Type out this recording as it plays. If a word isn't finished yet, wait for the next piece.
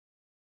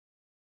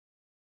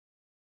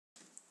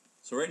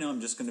So right now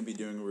I'm just going to be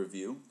doing a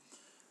review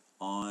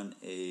on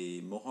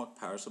a Mohawk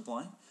power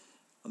supply.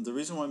 The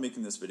reason why I'm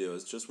making this video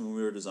is just when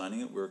we were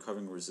designing it, we were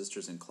covering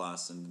resistors in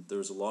class, and there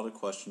was a lot of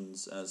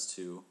questions as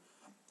to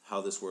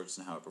how this works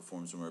and how it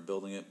performs when we were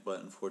building it,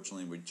 but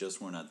unfortunately we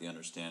just weren't at the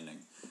understanding.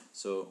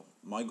 So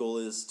my goal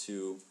is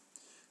to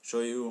show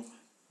you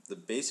the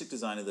basic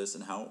design of this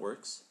and how it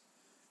works,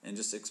 and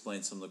just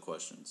explain some of the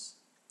questions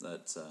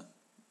that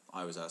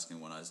I was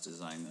asking when I was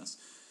designing this.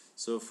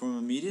 So from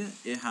immediate,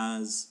 it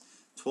has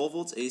 12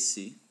 volts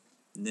AC,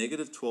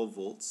 negative 12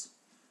 volts,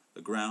 a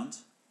ground,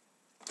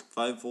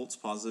 5 volts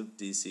positive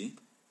DC,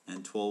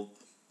 and 12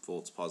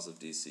 volts positive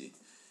DC.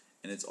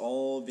 And it's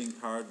all being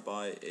powered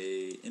by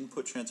a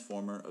input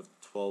transformer of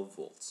 12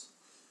 volts.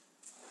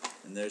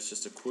 And there's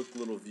just a quick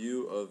little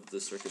view of the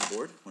circuit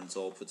board when it's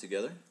all put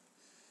together.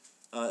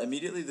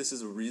 Immediately, this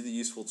is a really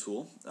useful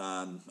tool.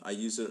 I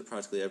use it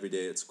practically every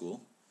day at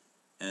school,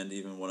 and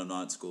even when I'm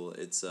not at school.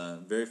 It's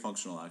very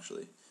functional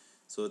actually.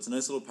 So it's a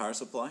nice little power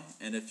supply,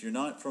 and if you're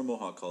not from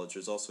Mohawk College,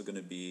 there's also going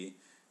to be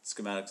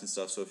schematics and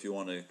stuff, so if you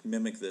want to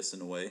mimic this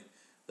in a way,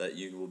 that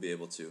you will be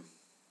able to.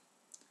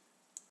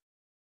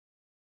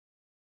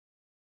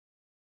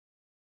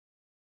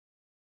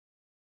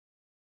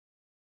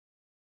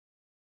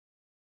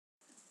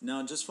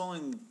 Now, just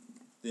following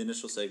the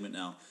initial segment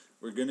now,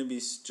 we're going to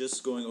be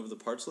just going over the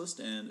parts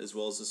list and as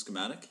well as the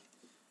schematic,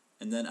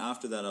 and then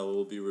after that I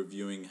will be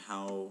reviewing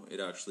how it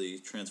actually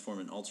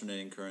transforms an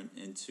alternating current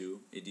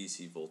into a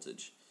DC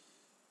voltage.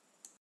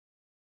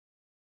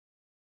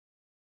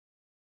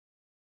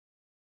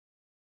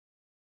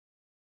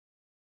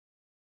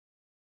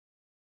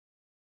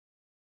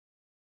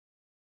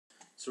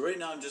 So right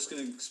now I'm just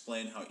going to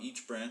explain how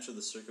each branch of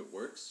the circuit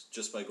works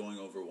just by going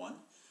over one.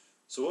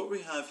 So what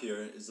we have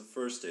here is the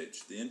first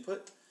stage, the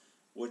input,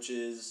 which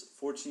is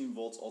 14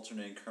 volts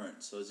alternating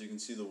current. So as you can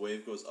see, the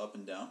wave goes up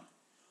and down.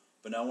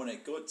 But now when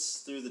it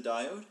goes through the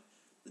diode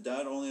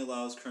only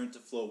allows current to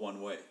flow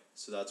one way.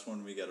 So that's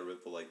when we get a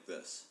ripple like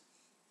this.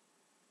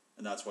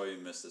 And that's why we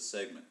miss this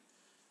segment.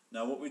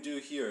 Now what we do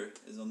here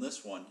is on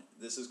this one,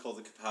 this is called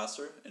the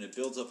capacitor, and it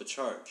builds up a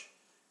charge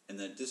and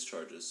then it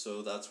discharges.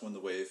 So that's when the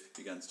wave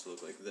begins to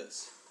look like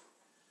this.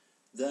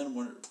 Then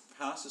when it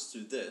passes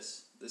through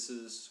this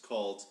is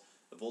called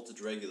a voltage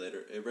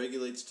regulator. It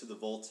regulates to the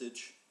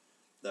voltage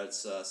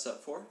that's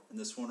set for. And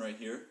this one right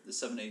here, the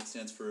 7/8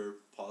 stands for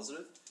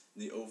positive,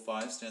 and the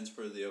 0.5 stands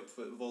for the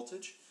output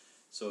voltage.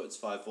 So it's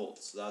 5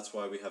 volts. So that's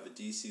why we have a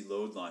DC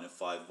load line of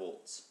 5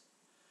 volts.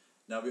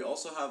 Now we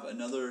also have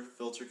another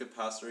filter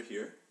capacitor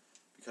here,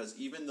 because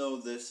even though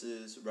this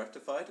is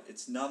rectified,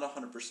 it's not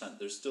 100%.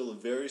 There's still a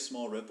very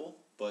small ripple,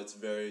 but it's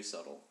very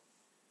subtle.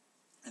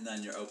 And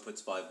then your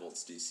output's 5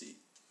 volts DC.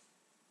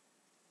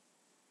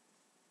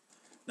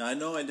 Now I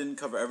know I didn't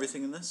cover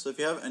everything in this, so if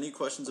you have any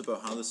questions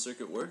about how this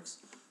circuit works,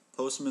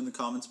 post them in the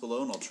comments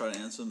below and I'll try to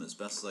answer them as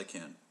best as I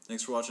can.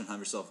 Thanks for watching, have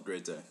yourself a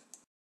great day.